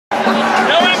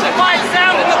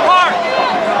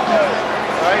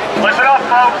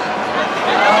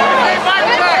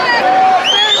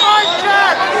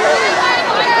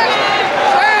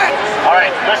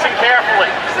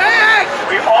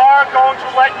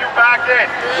in.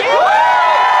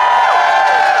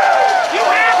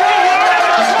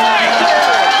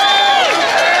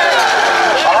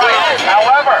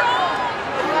 However,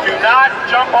 do not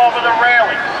jump over the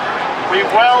railing. We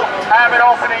will have an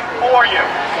opening for you.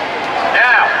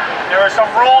 Now, there are some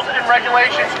rules and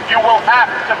regulations you will have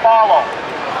to follow.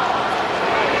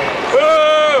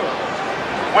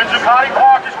 When Zuccotti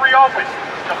Park is reopened,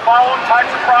 the following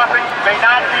types of property may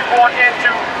not be brought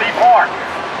into the park: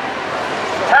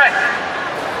 tents,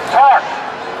 tarps,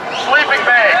 sleeping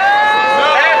bags,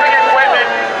 camping equipment,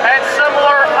 and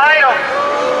similar items.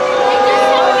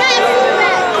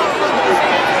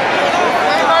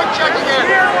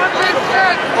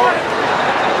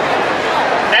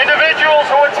 Individuals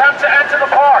who attempt to enter the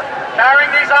park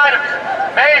carrying these items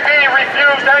may be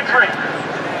refused entry.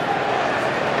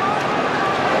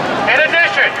 In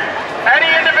addition, any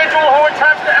individual who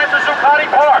attempts to enter Zuccotti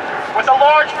Park with a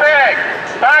large bag,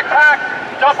 backpack,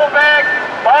 duffel bag,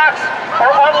 box,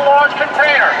 or other large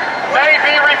container may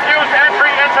be refused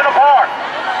entry into the park.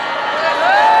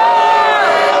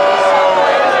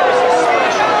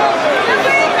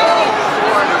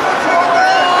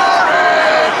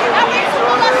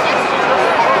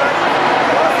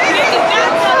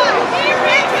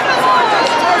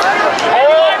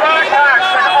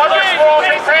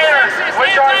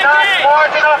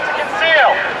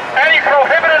 Any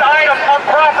prohibited item on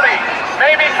property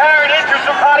may be carried into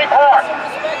Zuccotti Park.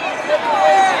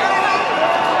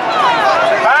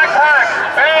 Backpacks,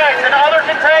 bags, and other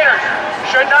containers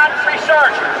should not be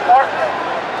searched or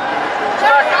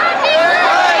inspected.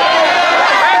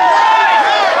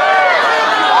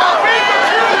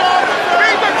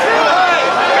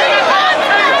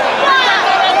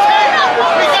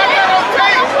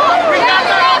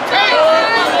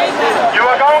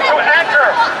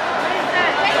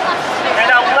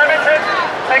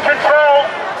 Control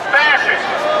fashion.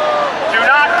 Do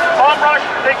not bum rush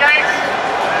the gates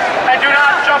and do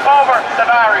not jump over the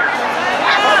barrier.